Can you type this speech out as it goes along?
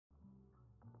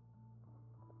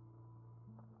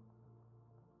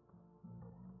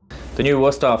The new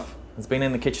Wusthof has been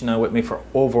in the kitchen now with me for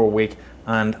over a week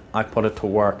and I put it to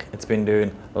work. It's been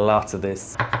doing lots of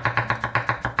this.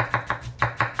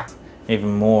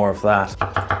 Even more of that.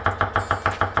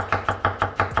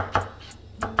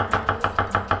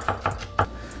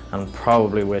 And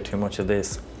probably way too much of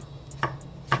this.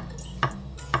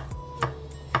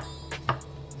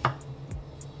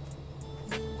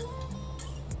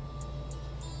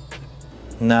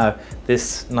 Now,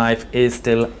 this knife is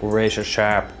still razor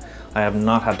sharp. I have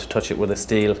not had to touch it with a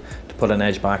steel to put an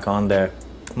edge back on there.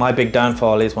 My big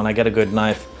downfall is when I get a good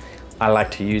knife, I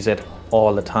like to use it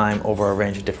all the time over a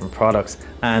range of different products,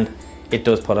 and it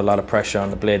does put a lot of pressure on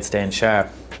the blade staying sharp,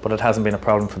 but it hasn't been a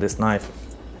problem for this knife.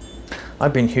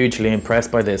 I've been hugely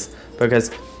impressed by this because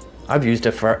I've used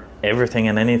it for everything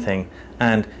and anything,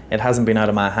 and it hasn't been out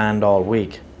of my hand all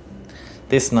week.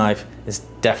 This knife is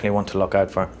definitely one to look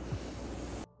out for.